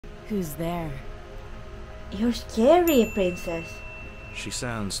Who's there? You're scary, princess. She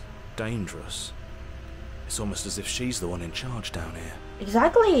sounds dangerous. It's almost as if she's the one in charge down here.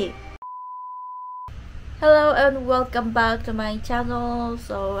 Exactly. Hello and welcome back to my channel.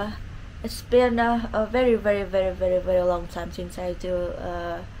 So it's been a very long time since I do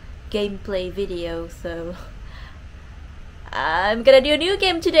a gameplay video, so I'm gonna do a new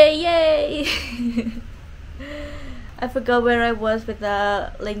game today. Yay! I forgot where I was with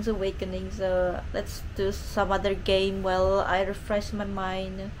Link's Awakening, so let's do some other game while I refresh my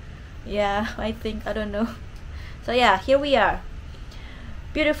mind. Yeah, I don't know. So yeah, here we are.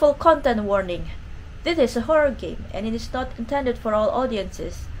 Beautiful content warning. This is a horror game and it is not intended for all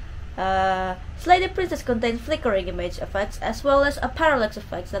audiences. Slay the Princess contains flickering image effects as well as a parallax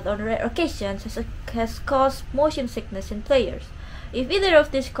effects that on rare occasions has caused motion sickness in players. If either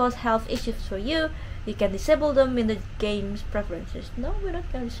of these cause health issues for you, you can disable them in the game's preferences. No, we're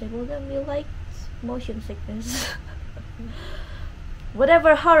not gonna disable them, we like motion sickness.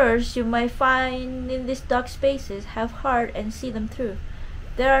 Whatever horrors you might find in these dark spaces, have heart and see them through.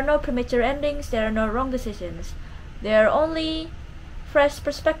 There are no premature endings, there are no wrong decisions. There are only fresh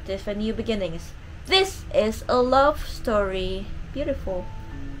perspectives and new beginnings. This is a love story. Beautiful.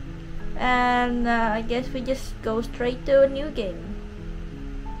 And I guess we just go straight to a new game.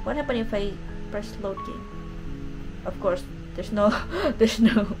 What happens if I press load game? Of course, there's no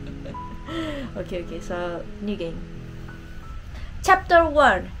okay, so new game. Chapter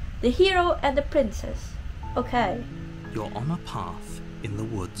 1. The Hero and the Princess. Okay. You're on a path in the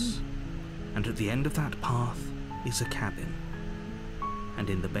woods, and at the end of that path is a cabin. And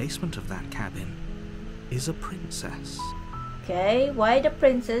in the basement of that cabin is a princess. Okay, why the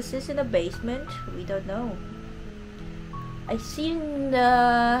princess is in the basement? We don't know. I seen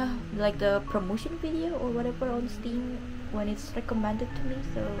the promotion video or whatever on Steam when it's recommended to me,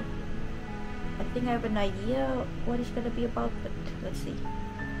 so I think I have an idea what it's gonna be about, but let's see.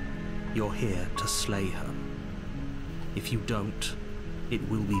 You're here to slay her. If you don't, it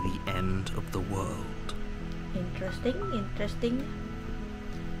will be the end of the world. Interesting.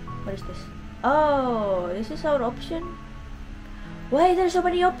 What is this? Oh, this is our option. Why there's so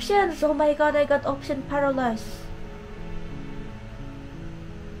many options? Oh my god, I got option paralysis.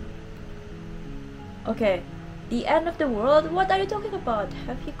 Okay, the end of the world? What are you talking about?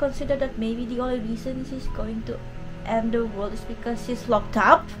 Have you considered that maybe the only reason she's going to end the world is because she's locked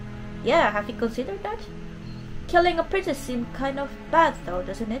up? Yeah, have you considered that? Killing a princess seems kind of bad though,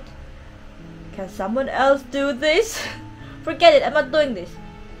 doesn't it? Can someone else do this? Forget it, I'm not doing this.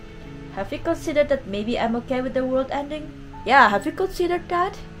 Have you considered that maybe I'm okay with the world ending? Yeah, have you considered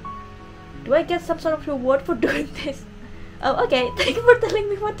that? Do I get some sort of reward for doing this? Oh, okay, thank you for telling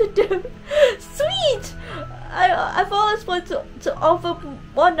me what to do. Sweet! I've always wanted to offer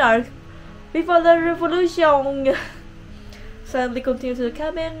Monarch before the revolution. Suddenly continue to the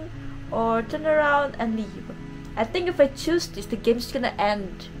cabin or turn around and leave. I think if I choose this, the game's gonna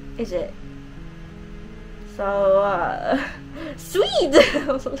end, is it? So, sweet!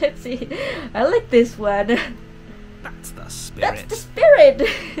 Let's see. I like this one. That's the spirit. That's the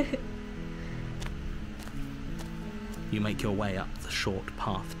spirit! You make your way up the short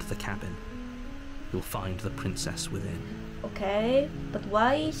path to the cabin. You'll find the princess within. Okay, but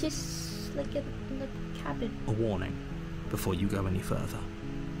why is she like in the cabin? A warning before you go any further.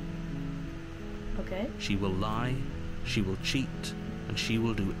 Okay. She will lie, she will cheat, and she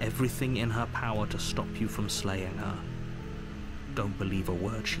will do everything in her power to stop you from slaying her. Don't believe a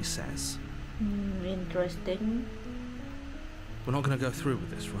word she says. Interesting. We're not going to go through with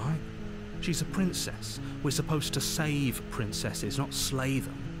this, right? She's a princess. We're supposed to save princesses, not slay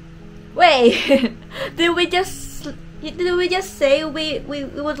them. Wait, did we just say we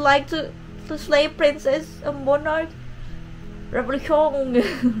would like to slay princess a monarch?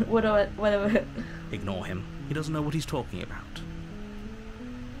 Revolution, whatever. Ignore him. He doesn't know what he's talking about.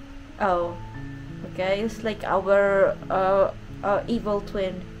 Oh, okay. It's like our evil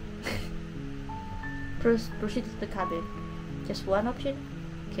twin. Proceed to the cabin. Just one option.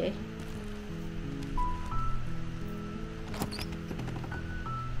 Okay.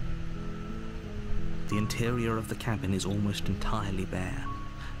 The interior of the cabin is almost entirely bare.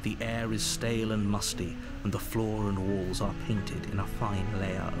 The air is stale and musty, and the floor and walls are painted in a fine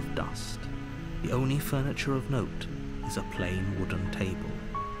layer of dust. The only furniture of note is a plain wooden table.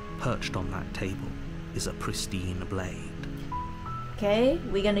 Perched on that table is a pristine blade. Okay,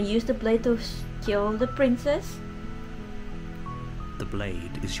 we're gonna use the blade to kill the princess. The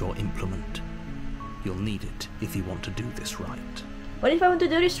blade is your implement. You'll need it if you want to do this right. What if I want to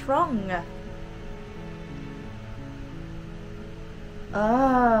do this wrong?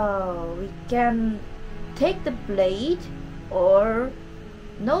 Oh, we can take the blade or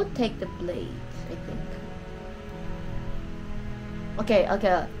no take the blade, I think.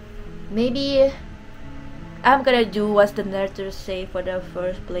 Okay. Maybe I'm gonna do what the narrators say for the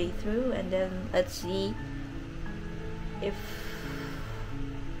first playthrough, and then let's see if...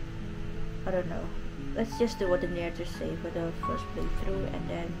 I don't know. Let's just do what the narrators say for the first playthrough, and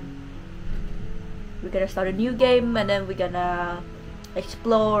then we're gonna start a new game, and then we're gonna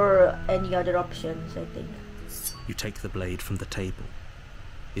explore any other options, I think. You take the blade from the table.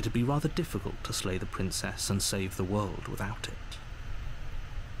 It'd be rather difficult to slay the princess and save the world without it.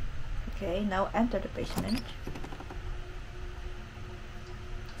 Okay, now enter the basement.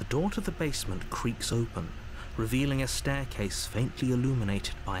 The door to the basement creaks open, revealing a staircase faintly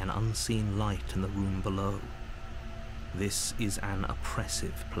illuminated by an unseen light in the room below. This is an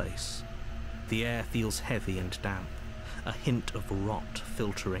oppressive place. The air feels heavy and damp, a hint of rot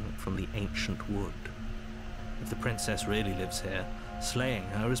filtering from the ancient wood. If the princess really lives here, slaying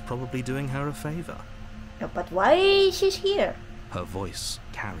her is probably doing her a favor. No, but why she's here? Her voice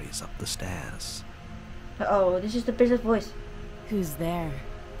carries up the stairs. Oh, this is the princess voice. Who's there?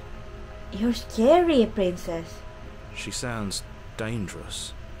 You're scary, princess. She sounds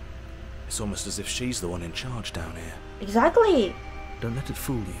dangerous. It's almost as if she's the one in charge down here. Exactly. Don't let it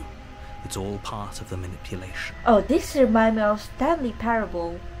fool you. It's all part of the manipulation. Oh, this reminds me of Stanley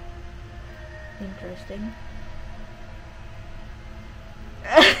Parable. Interesting.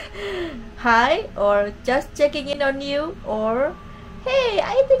 Hi, or just checking in on you, or hey,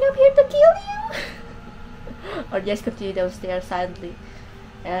 I think I'm here to kill you. Or just continue downstairs silently.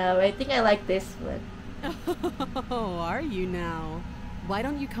 I think I like this one. Oh, are you now? Why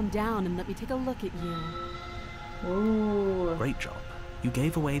don't you come down and let me take a look at you? Ooh. Great job. You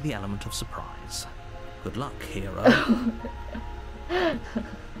gave away the element of surprise. Good luck, hero.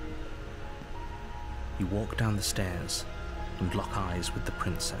 You walk down the stairs and lock eyes with the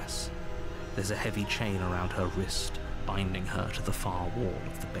princess. There's a heavy chain around her wrist, binding her to the far wall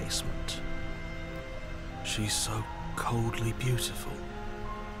of the basement. She's so coldly beautiful.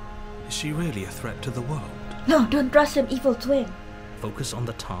 Is she really a threat to the world? No, don't trust him, evil twin. Focus on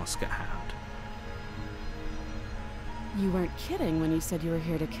the task at hand. You weren't kidding when you said you were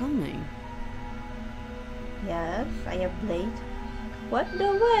here to kill me. Yes, I have blade. What?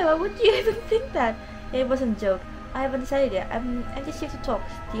 No way, why would you even think that? It wasn't a joke. I haven't decided yet. I'm just here to talk,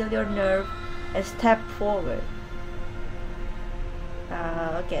 steal your nerve, and step forward.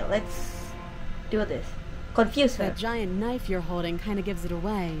 Okay, let's do this. Confuse her. That giant knife you're holding kind of gives it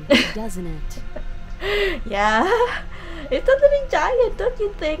away, doesn't it? Yeah, it's totally giant, don't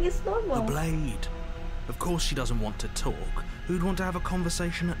you think? It's normal. The blade. Of course she doesn't want to talk. Who'd want to have a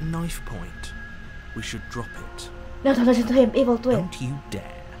conversation at knife point? We should drop it. No, don't listen to him, evil twin. Don't you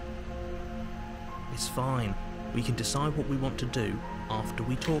dare. It's fine. We can decide what we want to do after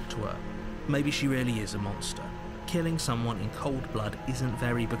we talk to her. Maybe she really is a monster. Killing someone in cold blood isn't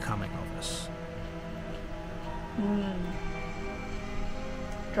very becoming of us.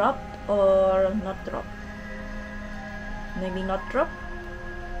 Drop or not drop? Maybe not drop?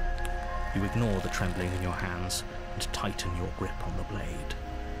 You ignore the trembling in your hands and tighten your grip on the blade.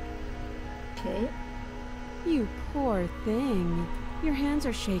 Okay. You poor thing. Your hands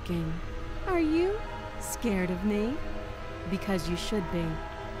are shaking. Are you scared of me? Because you should be.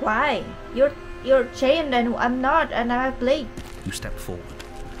 Why? You're chained and I'm not, and I have blade. You step forward,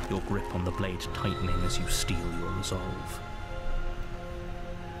 your grip on the blade tightening as you steel your resolve.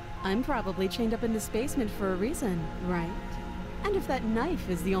 I'm probably chained up in this basement for a reason, right? And if that knife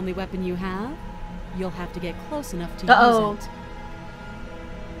is the only weapon you have, you'll have to get close enough to use it.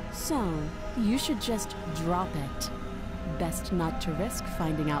 So, you should just drop it. Best not to risk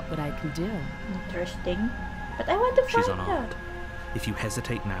finding out what I can do. Interesting. But I want to find She's out. unarmed. If you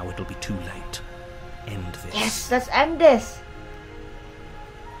hesitate now, it'll be too late. End this. Yes, let's end this.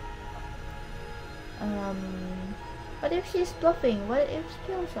 What if she's bluffing? What if she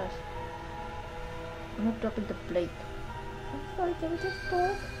kills us? I'm not dropping the blade. I'm sorry, can we just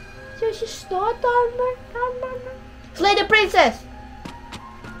talk? So she's not armor. Slay the princess!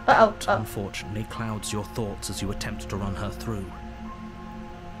 That unfortunately clouds your thoughts as you attempt to run her through.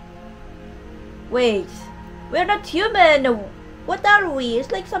 Wait, we're not human. What are we?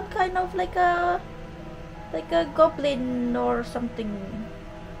 It's like some kind of like a goblin or something.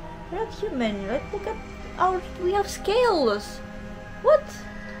 We're not human. Like, look at we have scales.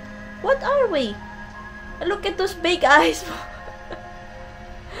 What are we? Look at those big eyes.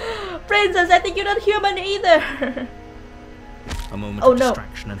 Princess, I think you're not human either. A moment of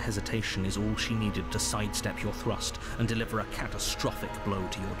distraction and hesitation is all she needed to sidestep your thrust and deliver a catastrophic blow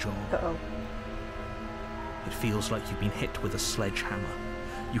to your jaw. Uh-oh. It feels like you've been hit with a sledgehammer.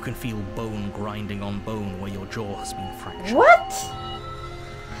 You can feel bone grinding on bone where your jaw has been fractured. What?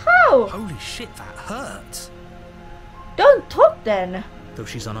 How? Holy shit, that hurts! Don't talk then. Though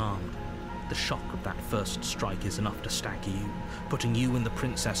she's unarmed, the shock of that first strike is enough to stagger you, putting you and the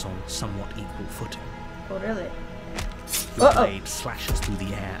princess on somewhat equal footing. Oh, really? Your blade slashes through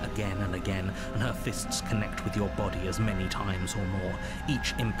the air again and again, and her fists connect with your body as many times or more,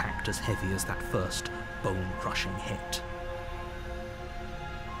 each impact as heavy as that first bone-crushing hit.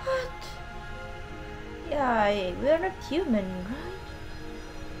 What? Yeah, we're not human, right?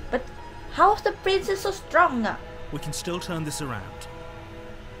 But how's the princess so strong? We can still turn this around.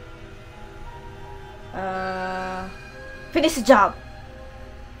 Finish the job.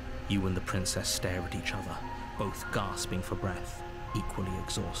 You and the princess stare at each other, both gasping for breath, equally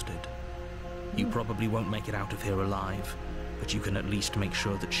exhausted. You probably won't make it out of here alive, but you can at least make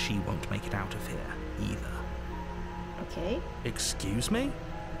sure that she won't make it out of here either. Okay. Excuse me?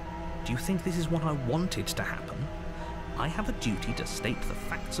 Do you think this is what I wanted to happen? I have a duty to state the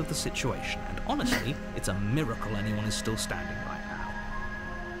facts of the situation, and honestly, it's a miracle anyone is still standing right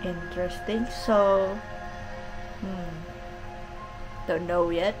now. Interesting. So, don't know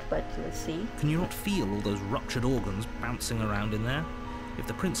yet, but let's see. Can you not feel all those ruptured organs bouncing around in there? If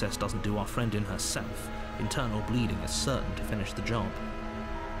the princess doesn't do our friend in herself, internal bleeding is certain to finish the job.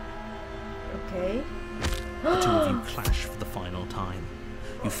 Okay. The two of you clash for the final time.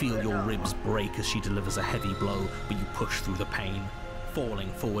 You feel your ribs break as she delivers a heavy blow, but you push through the pain,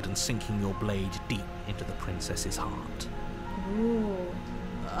 falling forward and sinking your blade deep into the princess's heart. Ooh.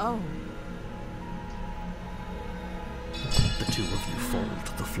 Oh. The two of you fall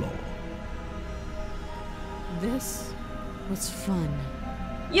to the floor. This was fun.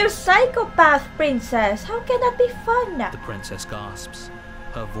 You're psychopath, princess. How can that be fun? The princess gasps,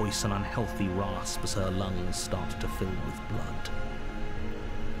 her voice an unhealthy rasp as her lungs start to fill with blood.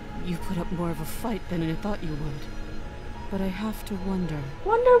 You put up more of a fight than I thought you would. But I have to wonder.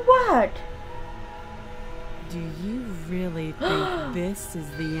 Wonder what? Do you really think this is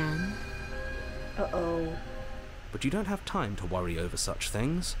the end? Uh-oh. But you don't have time to worry over such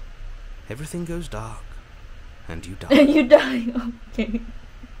things. Everything goes dark, and you die. And you die. Okay.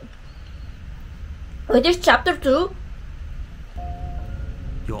 Wait, this chapter 2?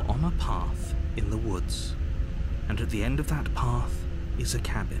 You're on a path in the woods, and at the end of that path is a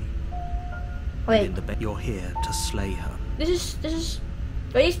cabin. Wait. And in the bed, you're here to slay her. This is...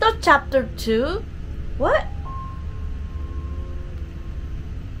 Wait, it's not chapter 2? What?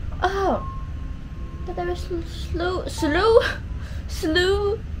 Oh. That I was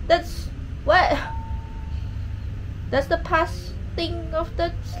slew? That's... What? That's the past thing of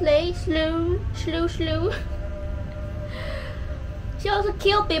the slay? Slew? She also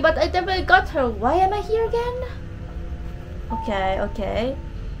killed me, but I never got her. Why am I here again? Okay.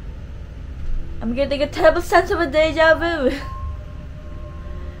 I'm getting a terrible sense of a deja vu.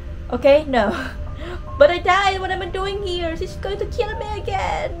 Okay, no. But I died. What am I doing here? She's going to kill me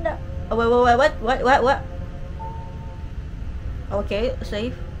again. Oh, wait, what? Okay,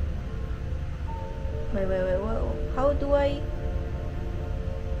 save. Wait, how do I...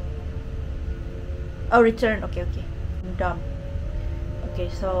 Oh, return. Okay. I'm dumb. Okay,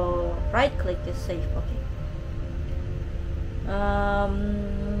 so right click is save. Okay.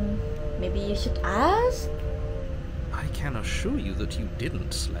 Maybe you should ask? I can assure you that you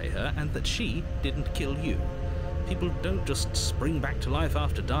didn't slay her and that she didn't kill you. People don't just spring back to life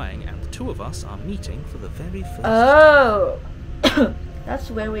after dying, and the two of us are meeting for the very first time. Oh! That's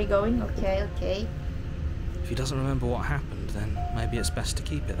where we're going? Okay. If he doesn't remember what happened, then maybe it's best to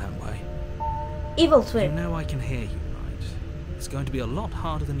keep it that way. Evil You twin. know I can hear you, right? It's going to be a lot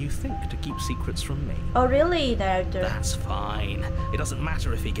harder than you think to keep secrets from me. Oh, really, narrator? That's fine. It doesn't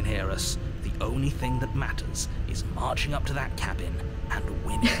matter if he can hear us. The only thing that matters is marching up to that cabin and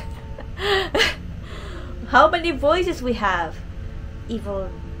winning. How many voices we have? Evil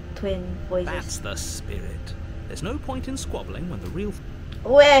twin voices. That's the spirit. There's no point in squabbling when the real...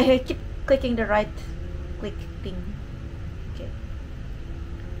 Wait, I keep clicking the right click thing. Okay.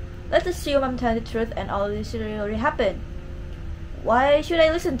 Let's assume I'm telling the truth and all this really happened. Why should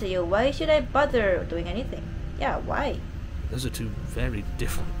I listen to you? Why should I bother doing anything? Yeah, why? Those are two very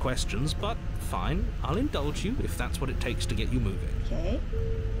different questions, but fine. I'll indulge you if that's what it takes to get you moving. Okay.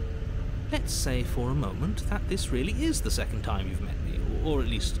 Let's say for a moment that this really is the second time you've met me, or at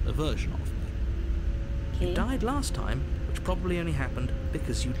least a version of me. Okay. You died last time, which probably only happened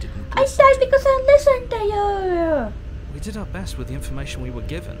because you didn't I listen. died because I listened to you. We did our best with the information we were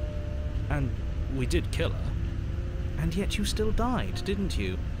given. And we did kill her. And yet you still died, didn't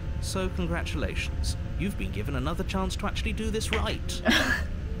you? So congratulations. You've been given another chance to actually do this right.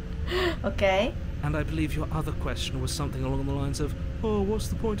 Okay. And I believe your other question was something along the lines of, oh, what's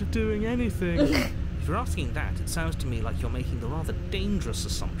the point of doing anything? If you're asking that, it sounds to me like you're making the rather dangerous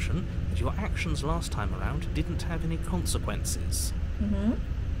assumption that your actions last time around didn't have any consequences. Mm-hmm.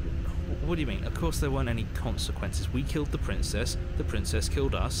 What do you mean? Of course there weren't any consequences. We killed the princess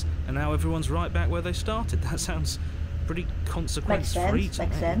killed us, and now everyone's right back where they started. That sounds pretty consequence-free to me.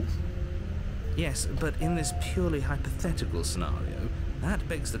 Makes sense. Yes, but in this purely hypothetical scenario, that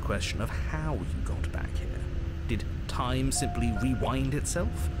begs the question of how you got back here. Did time simply rewind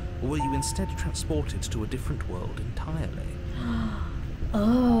itself, or were you instead transported to a different world entirely?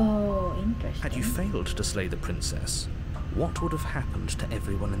 Oh, interesting. Had you failed to slay the princess, what would have happened to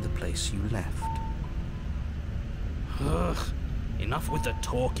everyone in the place you left? Ugh, enough with the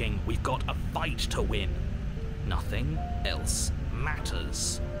talking. We've got a fight to win. Nothing else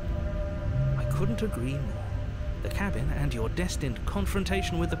matters. I couldn't agree more. The cabin and your destined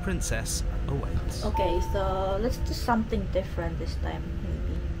confrontation with the princess awaits. Okay, so let's do something different this time,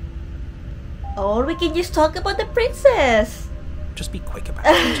 maybe. Or we can just talk about the princess! Just be quick about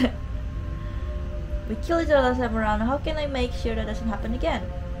it. We killed each other last time around. How can I make sure that doesn't happen again?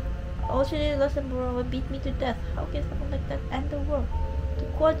 All she did last time around was beat me to death. How can someone like that end the world? To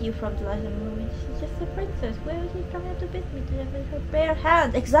quote you from the last time around, she's just a princess. Why was she trying to beat me to death with her bare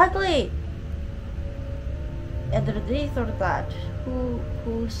hands? Exactly! And this or that.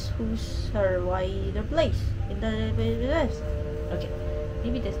 Who's her wider place in the list? Okay,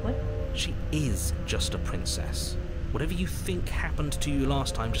 maybe this one. She is just a princess. Whatever you think happened to you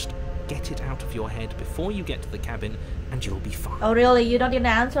last time, just get it out of your head before you get to the cabin and you'll be fine. Oh really? You don't even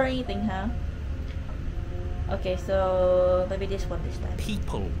answer anything, huh? Okay, so maybe this one this time.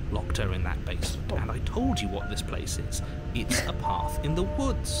 People locked her in that basement, and I told you what this place is. It's a path in the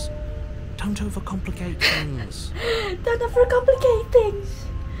woods. Don't overcomplicate things. Don't overcomplicate things.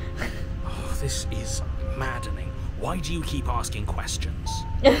 Oh, this is maddening. Why do you keep asking questions?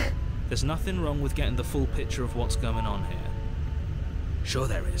 There's nothing wrong with getting the full picture of what's going on here. Sure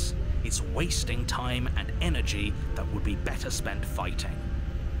there is. It's wasting time and energy that would be better spent fighting.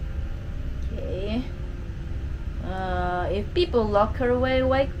 Okay. If people lock her away,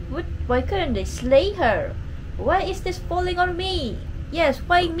 why couldn't they slay her? Why is this falling on me? Yes,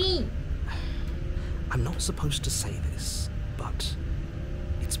 why me? I'm not supposed to say this, but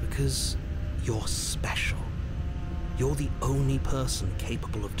it's because you're special. You're the only person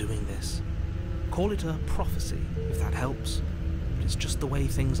capable of doing this. Call it a prophecy, if that helps. But it's just the way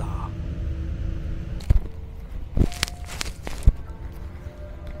things are.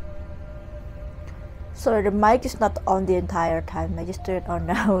 So the mic is not on the entire time. I just turned it on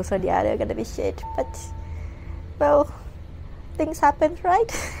now, so the audio gonna be shit. But, well, things happen,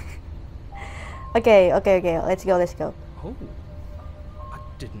 right? Okay. Let's go. Oh, I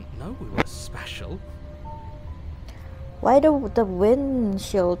didn't know we were special. Why the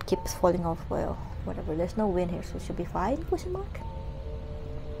windshield keeps falling off? Well, whatever. There's no wind here, so it should be fine. Question mark.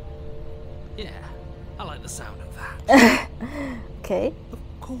 Yeah, I like the sound of that. Okay. Of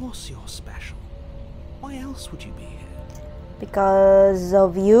course you're special. Why else would you be here? Because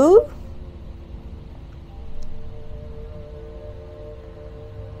of you?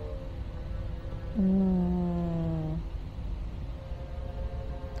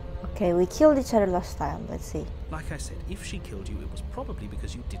 Okay, we killed each other last time. Let's see. Like I said, if she killed you, it was probably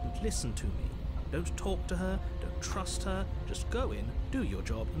because you didn't listen to me. Don't talk to her, don't trust her, just go in, do your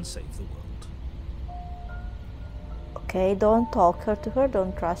job and save the world. Okay, don't talk to her,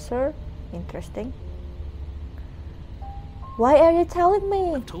 don't trust her. Interesting. Why are you telling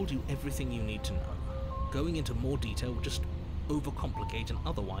me? I've told you everything you need to know. Going into more detail would just overcomplicate an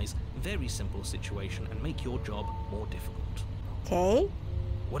otherwise very simple situation and make your job more difficult. Okay.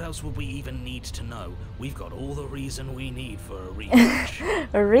 What else would we even need to know? We've got all the reason we need for a rematch.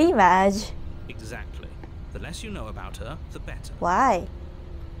 A rematch? Exactly. The less you know about her, the better. Why?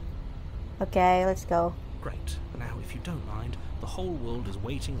 Okay, let's go. Great. Now, if you don't mind, the whole world is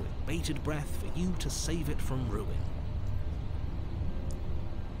waiting with bated breath for you to save it from ruin.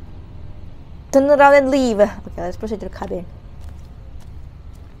 Turn around and leave. Okay, let's proceed to the cabin.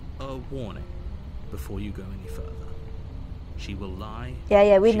 A warning before you go any further. She will lie.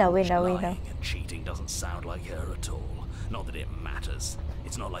 Yeah, we know. Lying and cheating doesn't sound like her at all. Not that it matters.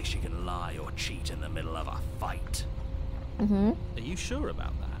 It's not like she can lie or cheat in the middle of a fight. Mm-hmm. Are you sure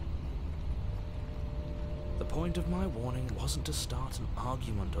about that? The point of my warning wasn't to start an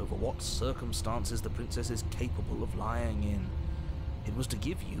argument over what circumstances the princess is capable of lying in. It was to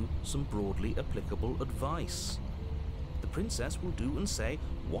give you some broadly applicable advice. The princess will do and say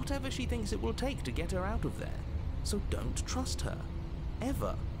whatever she thinks it will take to get her out of there. So don't trust her. Ever.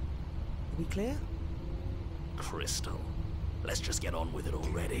 Are we clear? Crystal, let's just get on with it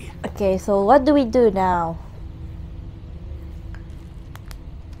already. Okay, so what do we do now?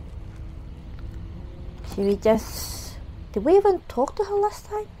 Should we just... Did we even talk to her last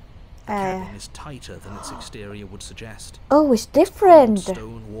time? The cabin is tighter than its exterior would suggest. Oh, it's different.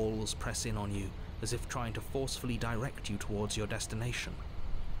 Stone walls press in on you, as if trying to forcefully direct you towards your destination.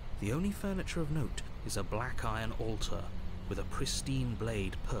 The only furniture of note is a black iron altar with a pristine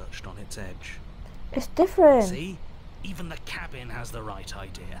blade perched on its edge. It's different. See? Even the cabin has the right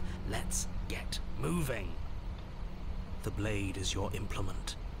idea. Let's get moving. The blade is your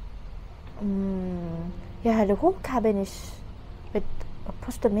implement. Yeah, the whole cabin is with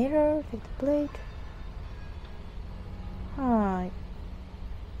across the mirror, with the blade.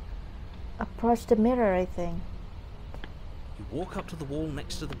 Approach the mirror, I think. You walk up to the wall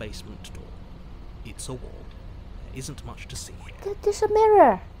next to the basement door. It's a wall. There isn't much to see here. There's a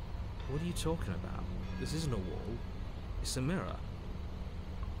mirror. What are you talking about? This isn't a wall. It's a mirror.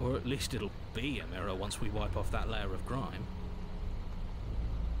 Or at least it'll be a mirror once we wipe off that layer of grime.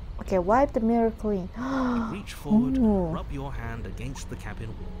 Okay, wipe the mirror clean. You reach forward and rub your hand against the cabin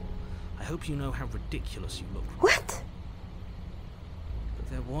wall. I hope you know how ridiculous you look. What?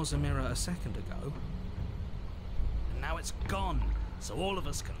 But there was a mirror a second ago. And now it's gone. So all of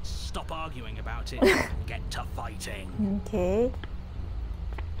us can stop arguing about it and get to fighting. Okay.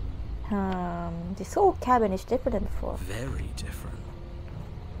 This whole cabin is different than before. Very different.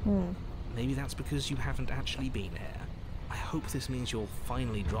 Maybe that's because you haven't actually been here. I hope this means you'll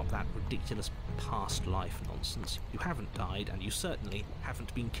finally drop that ridiculous past life nonsense. You haven't died, and you certainly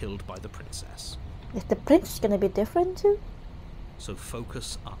haven't been killed by the princess. Is the prince gonna be different too? So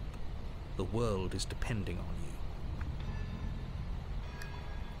focus up. The world is depending on you.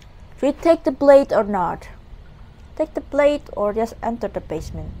 Should we take the blade or not? Take the blade or just enter the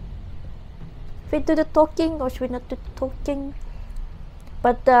basement? Should we do the talking or should we not do the talking?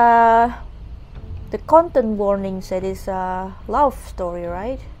 But the content warning said it's a love story,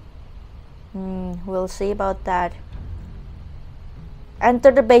 right? We'll see about that. Enter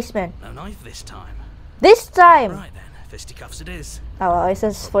the basement. No knife this time. This time! Right then, fisticuffs it is. Oh, it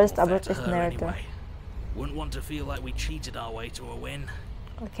says first All fair about to this her narrator. anyway. Wouldn't want to feel like we cheated our way to a win.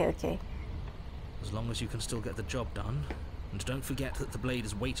 Okay. As long as you can still get the job done. And don't forget that the blade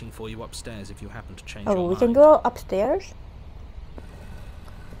is waiting for you upstairs if you happen to change your Oh, mind. we can go upstairs?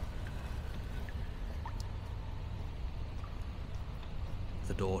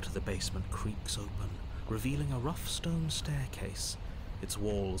 The door to the basement creaks open, revealing a rough stone staircase, its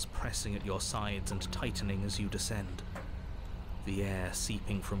walls pressing at your sides and tightening as you descend. The air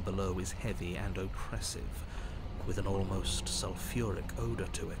seeping from below is heavy and oppressive, with an almost sulphuric odor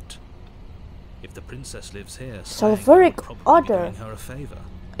to it. If the princess lives here, Sulphuric you'll probably be odor? doing her a favor.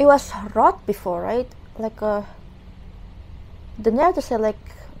 It was rot before, right? Like the narrator said like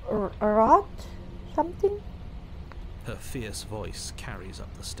rot something? Her fierce voice carries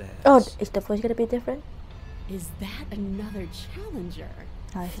up the stairs. Oh, is the voice gonna be different? Is that another challenger?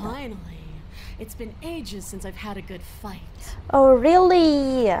 No, it's not. Finally. It's been ages since I've had a good fight. Oh,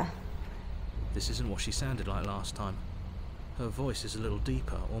 really? This isn't what she sounded like last time. Her voice is a little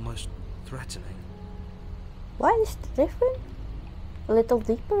deeper, almost threatening. Why is it different? A little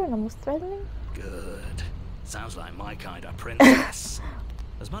deeper and almost threatening? Good. Sounds like my kind of princess.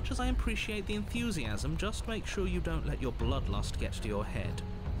 As much as I appreciate the enthusiasm, just make sure you don't let your bloodlust get to your head.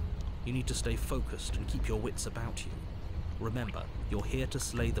 You need to stay focused and keep your wits about you. Remember, you're here to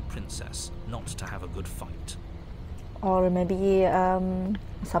slay the princess, not to have a good fight. Or maybe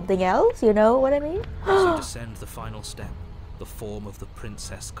something else, you know what I mean? As you descend the final step, the form of the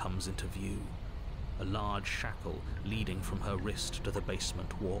princess comes into view. A large shackle leading from her wrist to the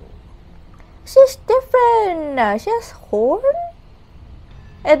basement wall. She's different. She has horn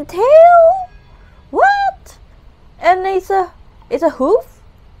and tail. What? And it's a hoof.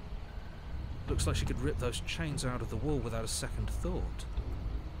 Looks like she could rip those chains out of the wall without a second thought.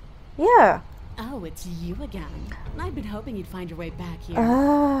 Yeah. Oh, it's you again. I've been hoping you'd find your way back here.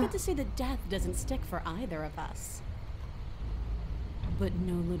 Good to see that death doesn't stick for either of us. But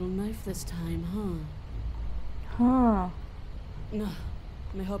no little knife this time, huh? No,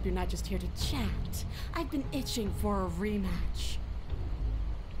 I hope you're not just here to chat. I've been itching for a rematch.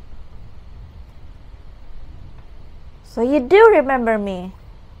 So you do remember me?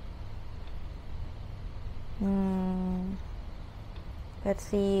 Let's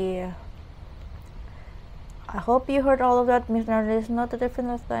see. I hope you heard all of that, Miss Narda. It's not a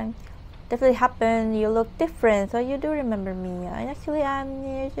different thing. Definitely happened. You look different, so you do remember me. And actually, I'm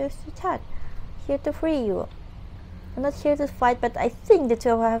here just to chat, here to free you. I'm not here to fight, but I think the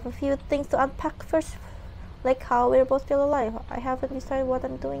two of us have a few things to unpack first, like how we're both still alive. I haven't decided what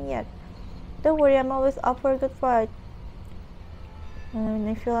I'm doing yet. Don't worry, I'm always up for a good fight. And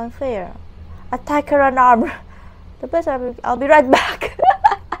I feel unfair. Attack her unarmed. The best I'll be right back.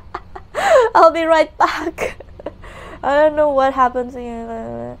 I'll be right back. I don't know what happens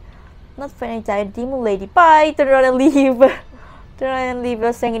here. Not for any giant demon lady. Bye. Turn around and leave. Turn around and leave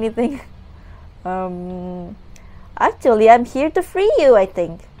without saying anything. Actually, I'm here to free you, I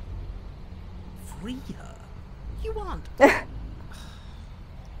think. Free her? You aren't. I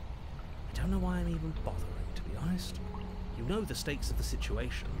don't know why I'm even bothering, to be honest. You know the stakes of the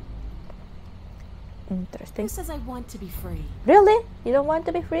situation. Interesting. Who says I want to be free? Really? You don't want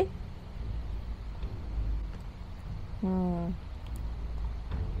to be free?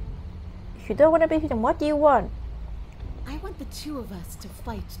 If you don't want to be free, then what do you want? I want the two of us to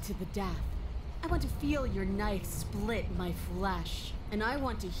fight to the death. I want to feel your knife split my flesh. And I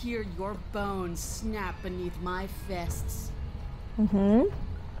want to hear your bones snap beneath my fists.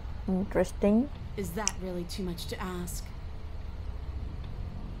 Interesting. Is that really too much to ask?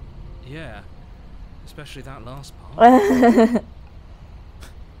 Yeah. Especially that last part.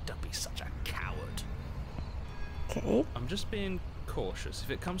 Don't be such a coward. Okay. I'm just being cautious.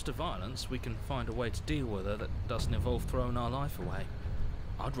 If it comes to violence, we can find a way to deal with her that doesn't involve throwing our life away.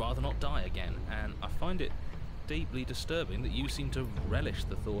 I'd rather not die again, and I find it deeply disturbing that you seem to relish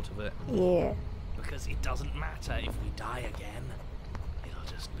the thought of it. Yeah. Because it doesn't matter if we die again. It'll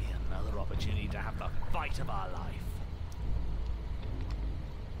just be another opportunity to have the fight of our life.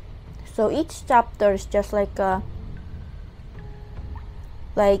 So each chapter is just like a...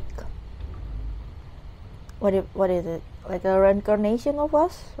 What is it? Like a reincarnation of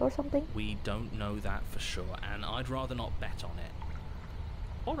us or something? We don't know that for sure, and I'd rather not bet on it.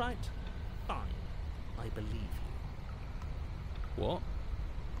 Alright, fine. I believe you. What?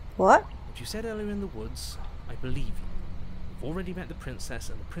 What? What you said earlier in the woods, I believe you. You've already met the princess,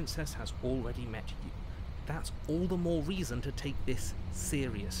 and the princess has already met you. That's all the more reason to take this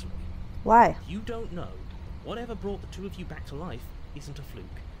seriously. Why? You don't know. Whatever brought the two of you back to life isn't a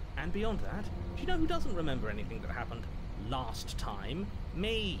fluke. And beyond that, do you know who doesn't remember anything that happened last time?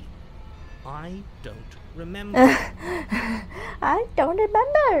 Me. I don't remember. I don't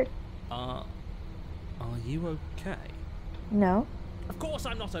remember. Are you okay? No. Of course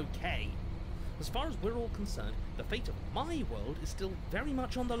I'm not okay. As far as we're all concerned, the fate of my world is still very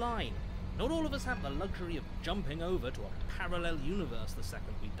much on the line. Not all of us have the luxury of jumping over to a parallel universe the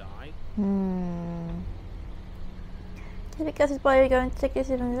second we die. Just because it's probably going to take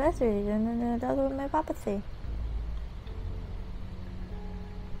this even lesser, and that's what my papa say.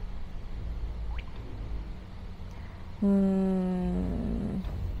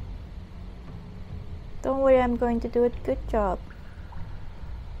 Don't worry, I'm going to do a good job.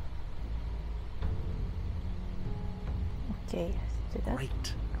 Okay, let's do that.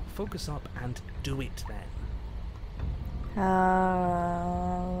 Great. Now focus up and do it then.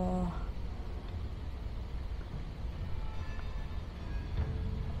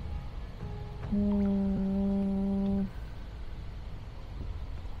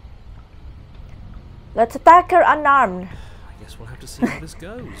 Let's attack her unarmed. I guess we'll have to see how this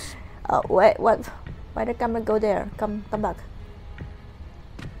goes. Oh, wait, what? Why the camera go there? Come back.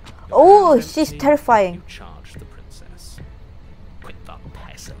 Oh, she's terrifying. You charge the princess. Quit the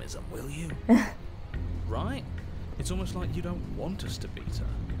pessimism, will you? Right? It's almost like you don't want us to beat her.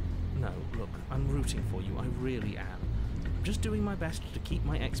 No, look, I'm rooting for you. I really am. I'm just doing my best to keep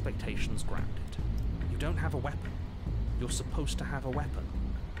my expectations grounded. You don't have a weapon. You're supposed to have a weapon.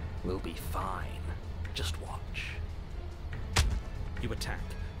 We'll be fine. Just watch. You attack,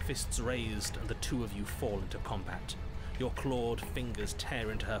 fists raised, and the two of you fall into combat. Your clawed fingers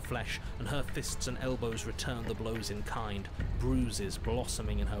tear into her flesh, and her fists and elbows return the blows in kind, bruises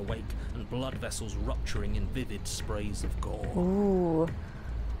blossoming in her wake, and blood vessels rupturing in vivid sprays of gore. Ooh.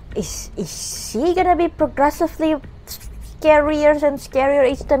 Is she gonna be progressively scarier and scarier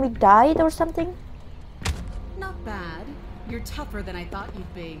each time he died or something? Not bad. You're tougher than I thought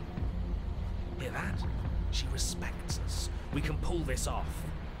you'd be. Hear that? She respects us. We can pull this off.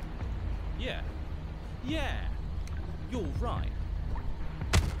 Yeah. You're right.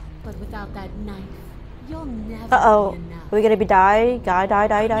 But without that knife, you'll never be enough. We're gonna be die.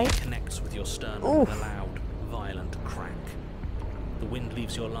 It connects with your sternum with a loud, violent crack. The wind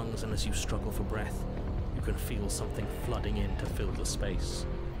leaves your lungs, and as you struggle for breath, You can feel something flooding in to fill the space.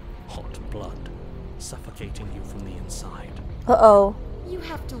 Hot blood, suffocating you from the inside. Uh-oh. You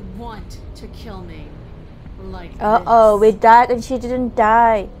have to want to kill me. Like Uh-oh, we died and she didn't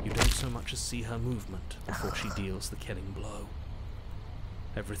die. You don't so much as see her movement before she deals the killing blow.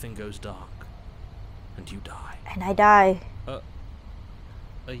 Everything goes dark, and you die. And I die.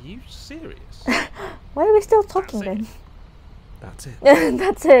 Are you serious? Why are we still talking then? That's it.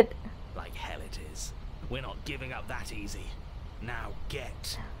 That's it. Like hell it is. We're not giving up that easy. Now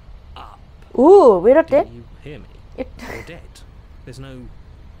get up. Ooh, we're not dead. Did you hear me? You're dead. There's no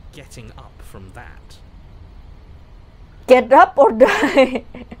getting up from that. Get up or die.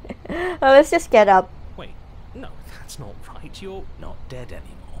 Well, let's just get up. Wait, no, that's not right. You're not dead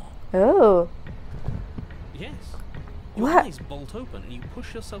anymore. Oh. Yes. Your What? eyes bolt open and you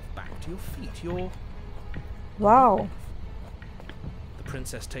push yourself back to your feet. You're... Wow. The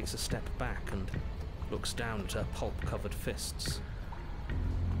princess takes a step back and looks down at her pulp-covered fists.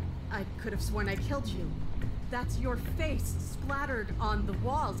 I could have sworn I killed you. That's your face splattered on the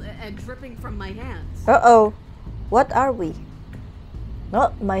walls and dripping from my hands. Uh-oh. What are we?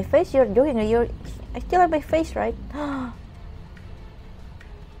 Not my face you're doing. I still have my face, right?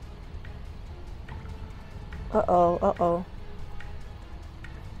 Uh-oh, uh-oh.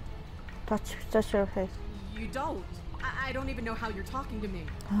 Touch your face. You don't. I don't even know how you're talking to me.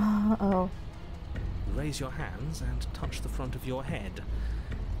 Uh-oh. Raise your hands and touch the front of your head.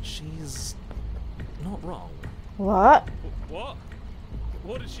 She's not wrong. What? What?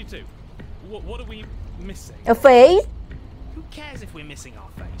 What did she do? What are we missing? A face? Who cares if we're missing our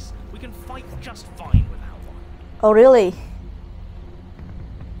face? We can fight just fine without one. Oh, really?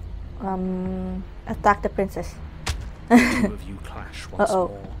 Attack the princess. The two of you clash once Uh-oh.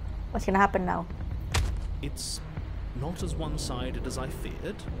 more. What's gonna happen now? It's not as one-sided as I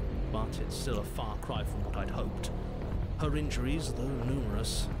feared, but it's still a far cry from what I'd hoped. Her injuries, though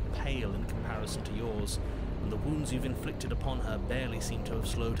numerous, pale in comparison to yours, and the wounds you've inflicted upon her barely seem to have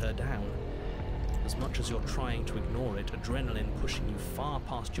slowed her down. As much as you're trying to ignore it, adrenaline pushing you far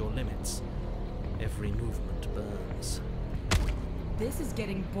past your limits, every movement burns. This is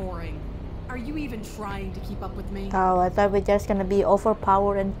getting boring. Are you even trying to keep up with me? Oh, I thought we're just gonna be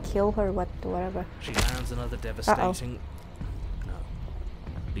overpowered and kill her, whatever. She lands another devastating... No.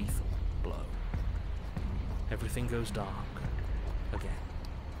 Lethal blow. Everything goes dark. Again.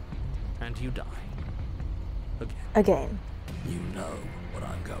 And you die. Again. You know what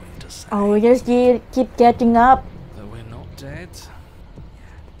I'm going to say. Oh, we just keep getting up. Though we're not dead.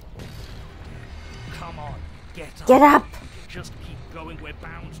 Come on, get up. Get up! Just keep going. We're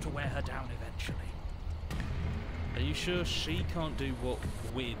bound to wear her down eventually. Are you sure she can't do what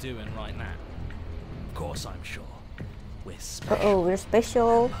we're doing right now? Of course I'm sure. We're special. Uh-oh, we're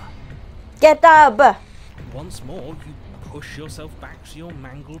special. Get up! Once more, you push yourself back to your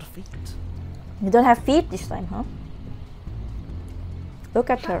mangled feet. You don't have feet this time, huh? Look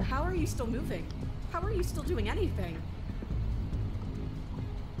at her. How are you still moving? How are you still doing anything?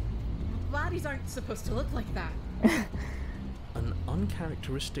 Bodies aren't supposed to look like that. An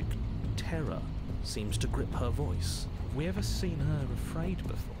uncharacteristic terror seems to grip her voice. Have we ever seen her afraid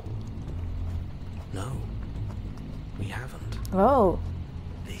before? No, we haven't. Oh.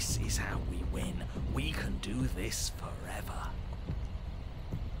 This is how we win. We can do this forever.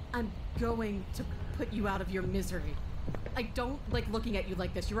 I'm going to put you out of your misery. I don't like looking at you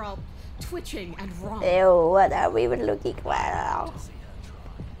like this. You're all twitching and wrong. Ew, what are we even looking for now? See her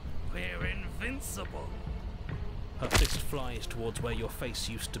try. We're invincible. Her fist flies towards where your face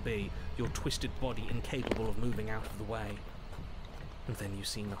used to be, your twisted body incapable of moving out of the way. And then you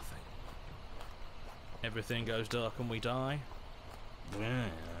see nothing. Everything goes dark and we die.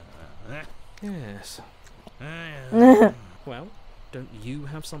 Yes. Well, don't you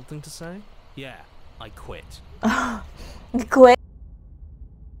have something to say? Yeah, I quit. Quick.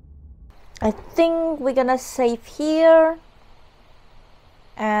 I think we're gonna save here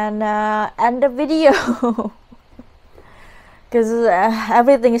and end the video. Because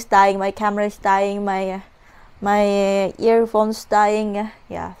everything is dying. My camera is dying. My earphones dying.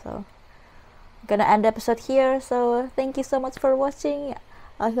 Yeah, so I'm gonna end the episode here. So thank you so much for watching.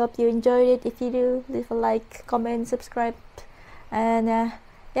 I hope you enjoyed it. If you do, leave a like, comment, subscribe, and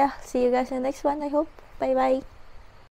yeah, see you guys in the next one. I hope. Bye bye.